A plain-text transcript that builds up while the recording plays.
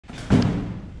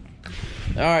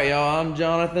All right, y'all, I'm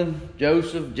Jonathan,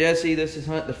 Joseph, Jesse. This is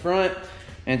Hunt the Front.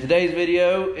 And today's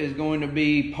video is going to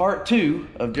be part 2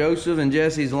 of Joseph and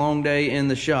Jesse's long day in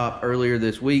the shop earlier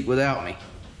this week without me.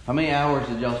 How many hours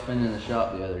did y'all spend in the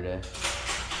shop the other day?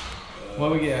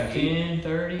 What we got? 10,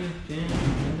 30, 10,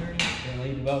 30? And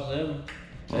leave about 7.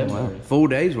 Oh, wow. Full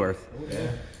day's worth.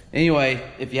 Yeah. Anyway,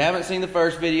 if you haven't seen the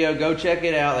first video, go check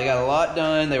it out. They got a lot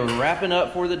done. They were wrapping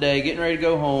up for the day, getting ready to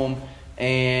go home.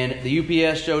 And the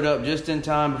UPS showed up just in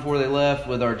time before they left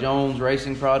with our Jones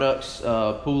Racing Products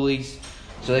pulleys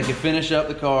so they could finish up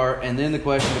the car. And then the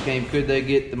question became, could they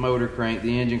get the motor cranked,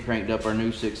 the engine cranked up our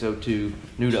new 602,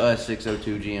 new to us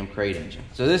 602 GM crate engine.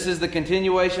 So this is the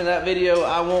continuation of that video.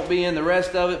 I won't be in the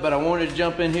rest of it, but I wanted to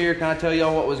jump in here, kind of tell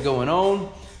y'all what was going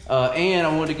on. And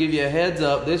I wanted to give you a heads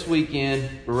up, this weekend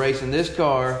we're racing this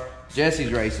car,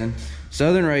 Jesse's racing,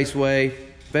 Southern Raceway,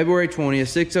 February 20th,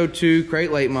 602 crate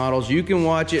late models. You can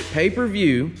watch it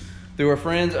pay-per-view through our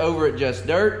friends over at Just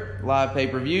Dirt, live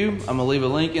pay-per-view. I'm gonna leave a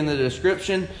link in the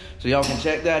description so y'all can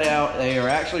check that out. They are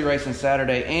actually racing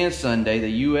Saturday and Sunday.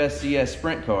 The USCS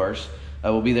sprint cars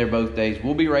will be there both days.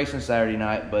 We'll be racing Saturday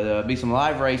night, but be some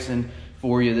live racing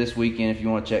for you this weekend if you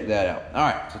wanna check that out.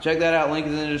 All right, so check that out, link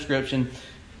is in the description.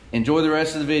 Enjoy the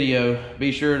rest of the video.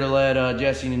 Be sure to let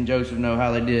Jesse and Joseph know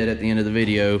how they did at the end of the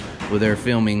video with their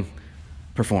filming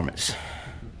performance.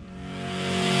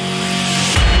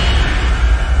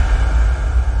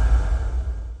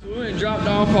 We went and dropped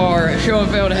off our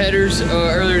Schoenfeld headers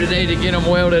earlier today to get them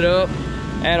welded up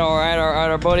at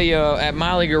our buddy at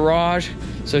Miley Garage.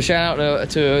 So shout out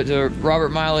to Robert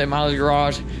Miley at Miley's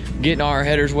Garage getting our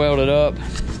headers welded up.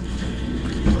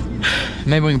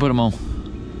 Maybe we can put them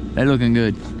on. They're looking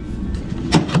good.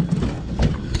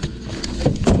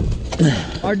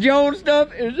 Our Jones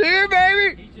stuff is here,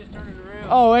 baby. He's just turning around.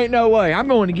 Oh, ain't no way. I'm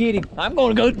going to get him. I'm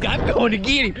going to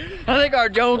get him. I think our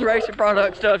Jones Racing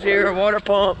Product stuff's here. Water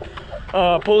pump,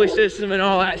 pulley system, and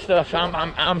all that stuff.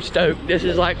 I'm stoked. This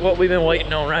is like what we've been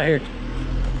waiting on right here.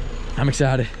 I'm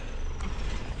excited.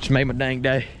 Just made my dang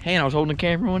day. And I was holding the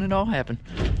camera when it all happened.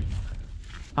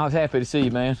 I was happy to see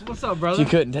you, man. What's up, brother? You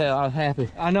couldn't tell. I was happy.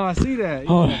 I know, I see that.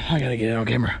 Oh, I gotta get it on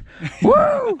camera.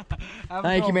 Woo!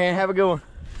 Thank you, man. Have a good one.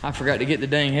 I forgot to get the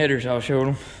dang headers. I'll show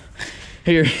them.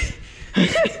 Here.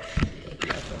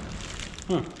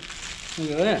 Huh.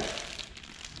 Look at that.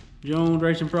 Jones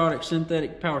Racing Products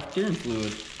synthetic power steering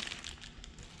fluid.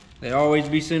 They always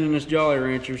be sending us Jolly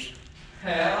Ranchers.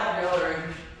 Hey, I like Jolly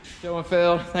Ranchers.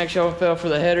 Schoenfeld. Thanks, Schoenfeld, for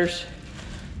the headers.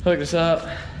 Hooked us up.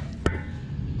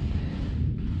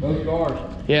 Both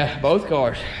cars. Yeah, both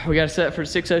cars. We got it set for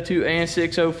 602 and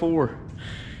 604.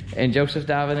 And Joseph's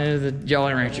diving into the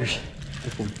Jolly Ranchers.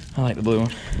 I like the blue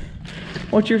one.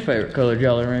 What's your favorite color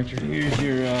Jolly Rancher? Here's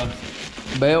your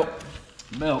Belt.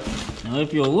 Now,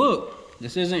 if you'll look,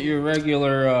 this isn't your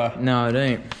regular No, it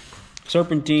ain't.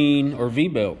 serpentine or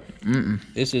V-belt.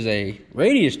 This is a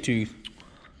radius tooth.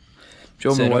 Show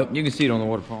me Setup. what you can see it on the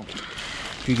water pump.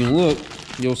 If you can look,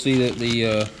 you'll see that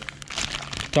the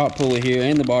top pulley here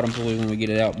and the bottom pulley, when we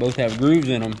get it out, both have grooves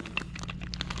in them.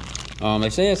 They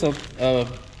say it's like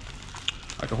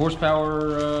a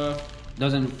horsepower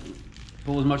doesn't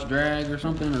pull as much drag or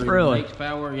something, or Really? makes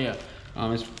power. Yeah,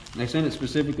 they sent it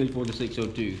specifically for the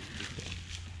 602.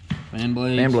 Fan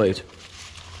blades. Fan blades.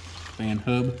 Fan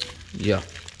hub. Yeah.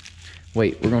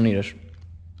 Wait, we're gonna need a.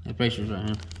 The pacer's right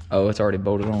here. Oh, it's already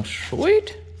bolted on.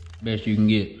 Sweet. Best you can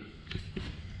get.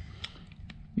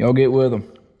 Y'all get with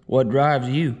them. What drives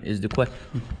you is the question.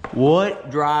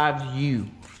 What drives you?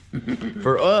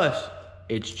 For us,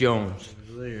 it's Jones.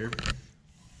 There.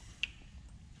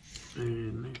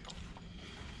 And there.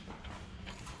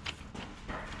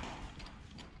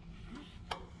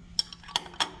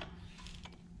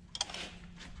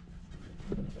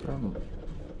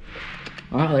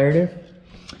 Ah, there it is.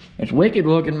 It's wicked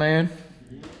looking, man.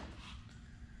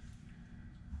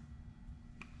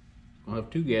 I'll have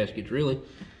 2 gaskets, really.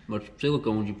 How much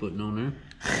silicones you putting on there?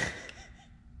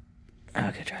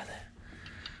 I could try that.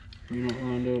 You're not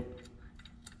lined up.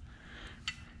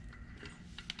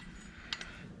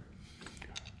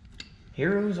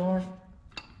 Heroes are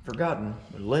forgotten,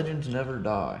 but legends never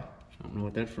die. I don't know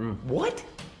what that's from. What?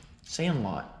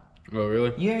 Sandlot. Oh,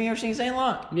 really? You ever seen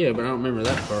Sandlot? Yeah, but I don't remember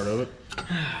that part of it.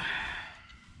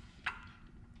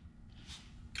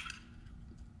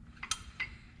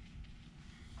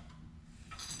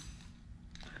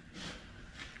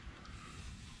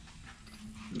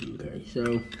 Okay,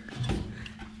 so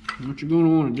what you're going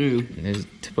to want to do Is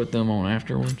to put them on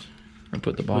afterwards, or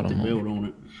put the put bottom the on. belt on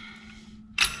it.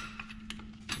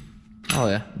 Oh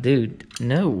yeah, dude,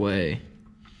 no way.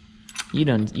 You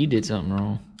did something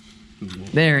wrong.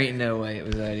 There ain't no way it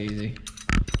was that easy.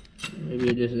 Maybe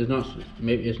it just is not.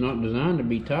 Maybe it's not designed to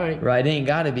be tight. Right, it ain't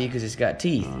gotta be because it's got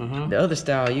teeth. Uh-huh. The other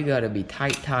style, you gotta be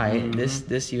tight.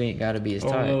 This you ain't gotta be as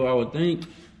tight. Although I would think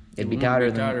It'd be tighter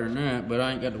than that, but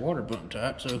I ain't got the water pump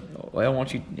tight, so. Well,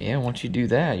 once you do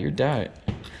that, you're tight.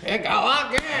 Heck, I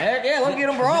like that. Heck yeah, let's get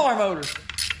them for all our motors.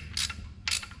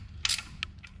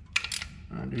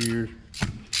 All right, do yours.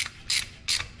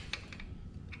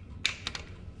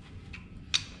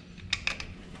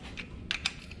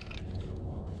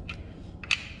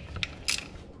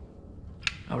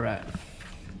 All right.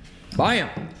 Bam.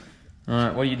 All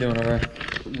right, what are you doing over there?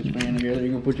 Put this fan together.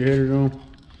 You gonna put your headers on?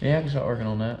 Yeah, I can start working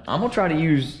on that. I'm gonna try to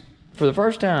use, for the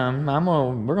first time,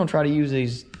 we're gonna try to use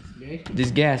these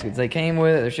gaskets. They came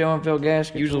with it. They're show and fill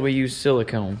gaskets. Usually we use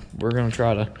silicone. We're gonna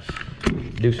try to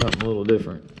do something a little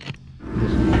different.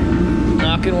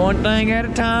 Knocking one thing at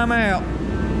a time out,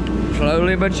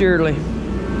 slowly but surely. Look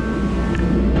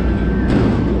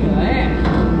at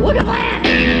that! Look at that!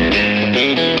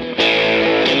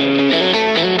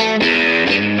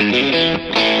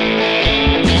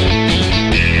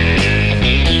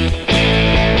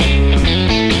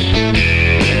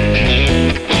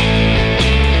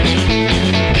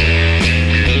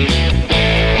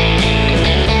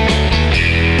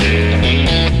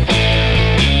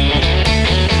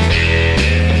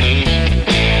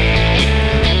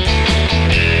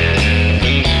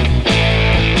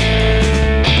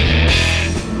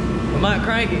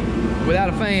 Without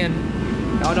a fan,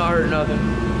 I'll not hurt nothing.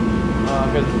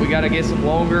 Because we got to get some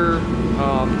longer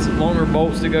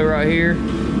bolts to go right here.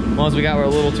 Ones we got were a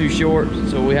little too short,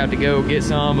 so we have to go get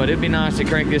some. But it'd be nice to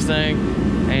crank this thing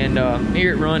and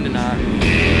hear it run tonight.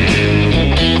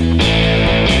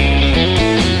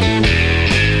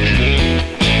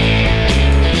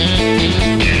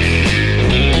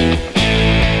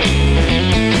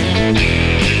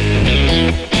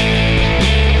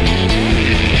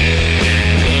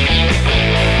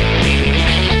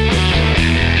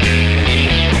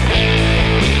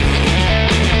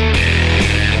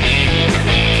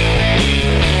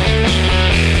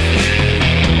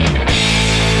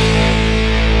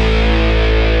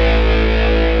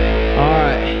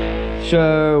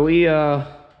 So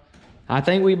I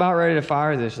think we about ready to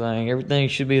fire this thing. Everything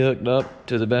should be hooked up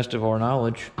to the best of our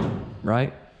knowledge,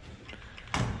 right?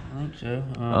 I think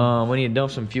so. We need to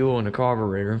dump some fuel in the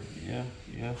carburetor. Yeah.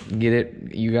 Get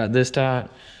it. You got this tight.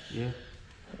 Yeah.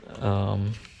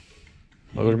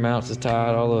 Motor mounts is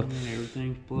tight. All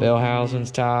the bell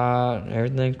housing's tight.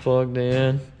 Everything's plugged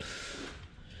in.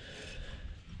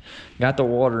 Got the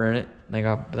water in it.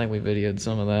 I think we videoed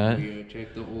some of that. Yeah,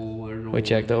 check the oil. We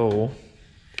checked the oil.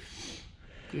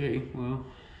 Okay, well.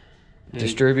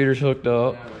 Distributor's hooked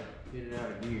up. Get it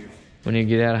out of gear. We need to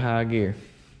get out of high gear.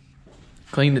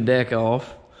 Clean the deck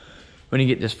off. We need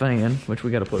to get this fan, which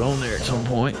we got to put on there at some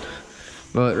point.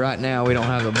 But right now we don't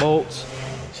have the bolts.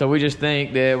 So we just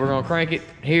think that we're going to crank it,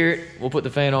 hear it, we'll put the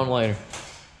fan on later.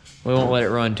 We won't let it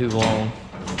run too long.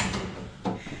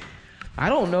 I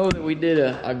don't know that we did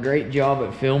a great job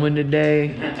at filming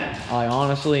today,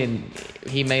 honestly, and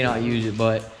he may not use it,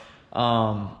 but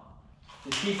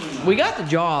we got the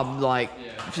job, like,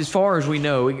 as far as we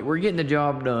know, we're getting the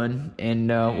job done,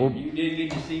 and you did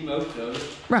get to see most of it.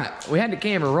 Right, we had the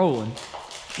camera rolling,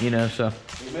 you know, so.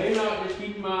 It may not, just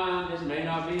keep in mind, this may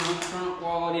not be hunt the front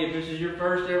quality. If this is your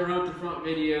first ever hunt the front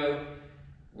video,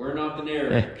 we're not the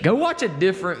narrator. Go watch a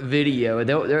different video,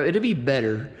 it'll be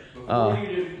better.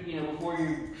 Before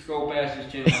you scroll past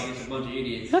this channel like it's a bunch of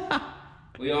idiots.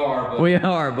 We are, but we're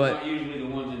not usually the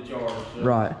ones in charge. So.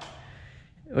 Right.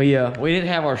 Well, yeah, we didn't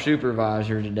have our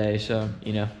supervisor today, so,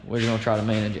 you know, we're just going to try to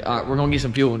manage it. All right, we're going to get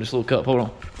some fuel in this little cup. Hold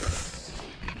on.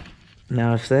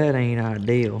 Now, if that ain't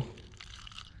ideal.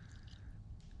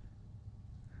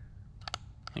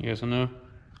 I guess I know.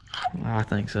 I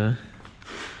think so.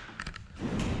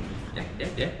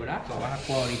 That's what I call high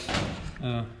quality.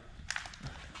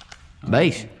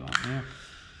 Base. Yeah.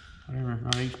 Whatever,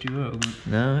 not H2O.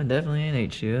 But... No, it definitely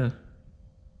ain't H2O.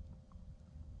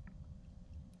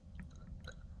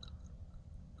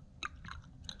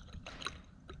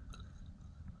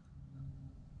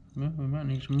 Well, we might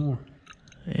need some more.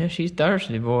 Yeah, she's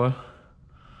thirsty, boy.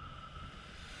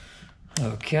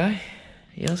 Okay.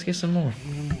 Yeah, let's get some more.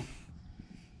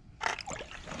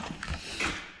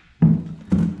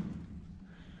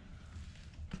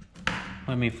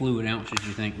 How many fluid ounces do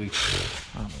you think we?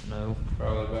 I don't know.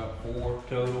 Probably about 4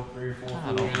 total, 3 or 4 I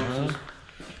fluid don't ounces know.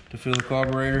 to fill the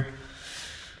carburetor.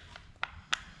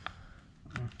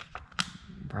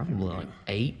 Probably like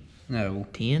 8, No,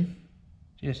 10.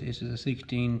 yes, this is a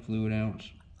 16 fluid ounce.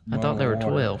 I thought they were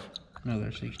bottle of water. 12. No,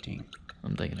 they're 16.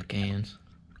 I'm thinking of cans.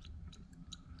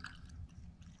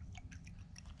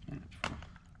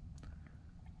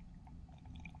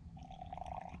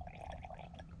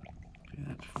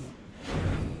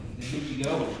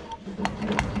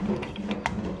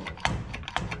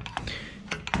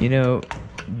 You know,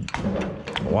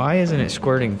 why isn't it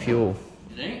squirting fuel?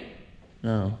 It ain't.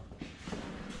 No.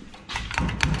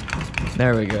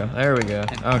 There we go. There we go.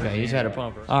 Okay, you just had a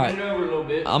pumper. All right. Turn it over a little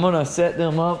bit. I'm gonna set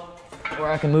them up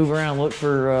where I can move around, look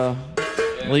for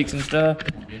leaks and stuff.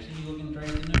 Jesse, you looking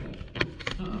crazy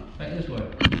now? Back this way.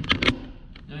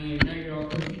 Now you're all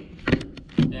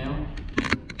crooked. Down.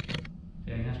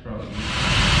 Yeah, that's probably good.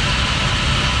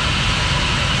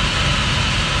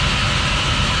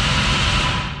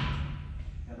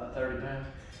 About 30 pounds.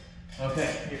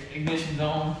 Okay, your ignition's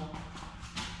on.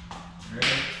 Ready?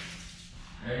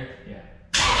 Ready? Yeah.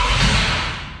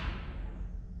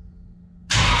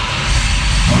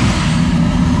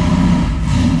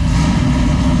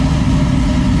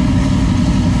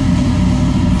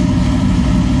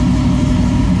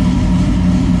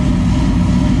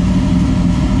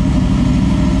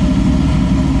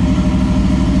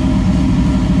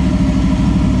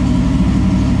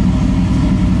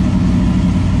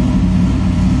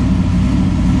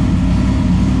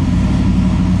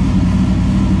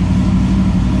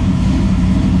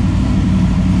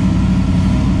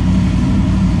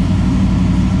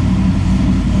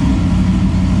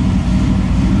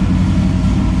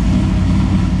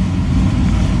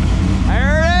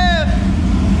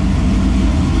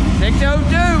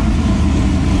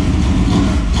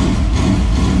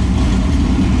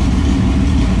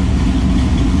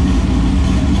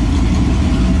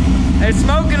 It's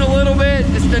smoking a little bit.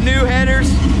 It's the new headers.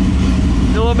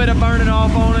 There's a little bit of burning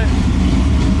off on it.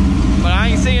 But I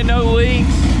ain't seeing no leaks.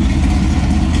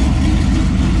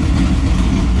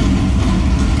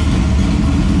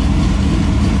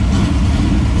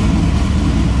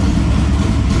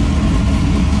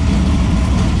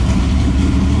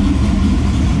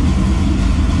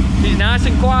 She's nice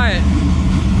and quiet.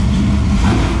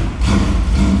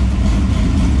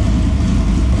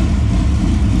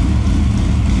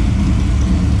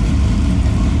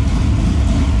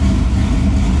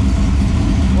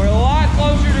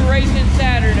 Racing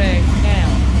Saturday now.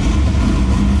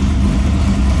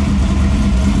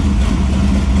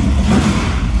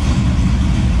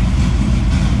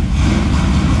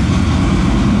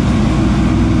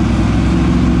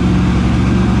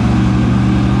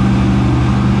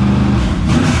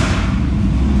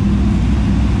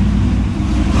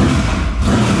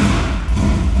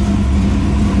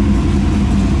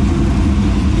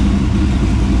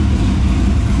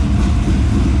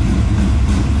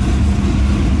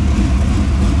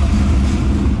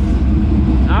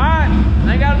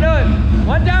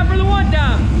 One time for the one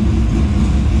time.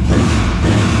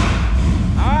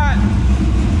 All right.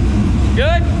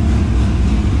 Good?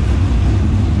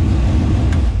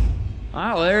 All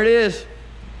right, well, there it is.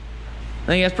 I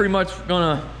think that's pretty much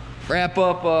gonna wrap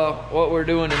up what we're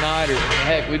doing tonight. Or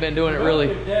heck, we've been doing it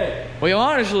really. We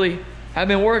honestly have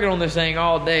been working on this thing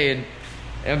all day, and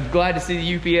I'm glad to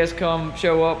see the UPS come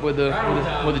show up with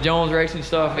the Jones Racing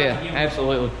stuff. Yeah,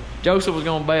 absolutely. Joseph was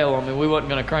gonna bail on me. We wasn't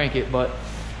gonna crank it, but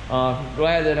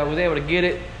glad that I was able to get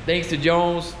it. Thanks to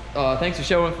Jones, thanks to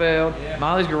Schoenfeld,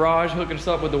 Miley's Garage hooking us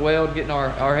up with the weld, getting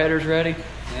our headers ready.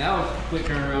 Yeah, that was a quick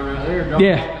turnaround right there. Dropped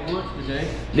off at lunch today.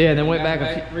 Yeah, and then went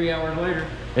back 3 hours later.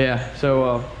 Yeah,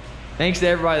 so thanks to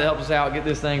everybody that helped us out get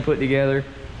this thing put together.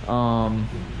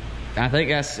 I think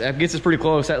that gets us pretty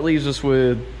close. That leaves us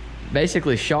with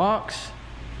basically shocks.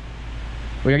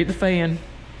 We gotta get the fan.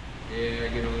 Yeah,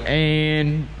 get on that.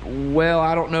 And well,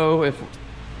 I don't know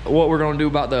what we're gonna do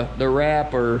about the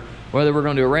wrap, or whether we're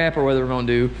gonna do a wrap, or whether we're gonna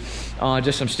do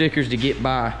just some stickers to get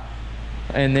by.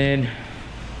 And then,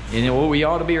 what we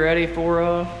ought to be ready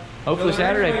for hopefully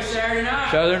Saturday. Saturday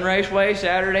night. Southern Raceway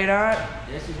Saturday night.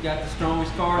 Jesse's got the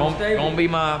strongest car in the stable. Gonna be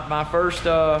my first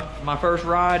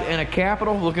ride in a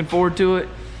Capital. Looking forward to it.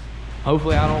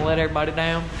 Hopefully I don't let everybody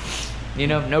down.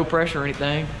 No pressure or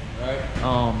anything.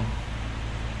 Right.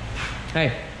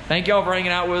 Hey, thank y'all for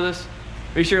hanging out with us.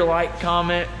 Be sure to like,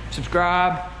 comment,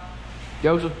 subscribe.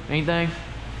 Joseph, anything?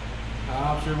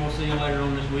 I'm sure we'll see you later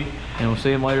on this week. And we'll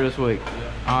see him later this week.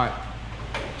 Yep. All right.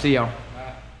 See y'all.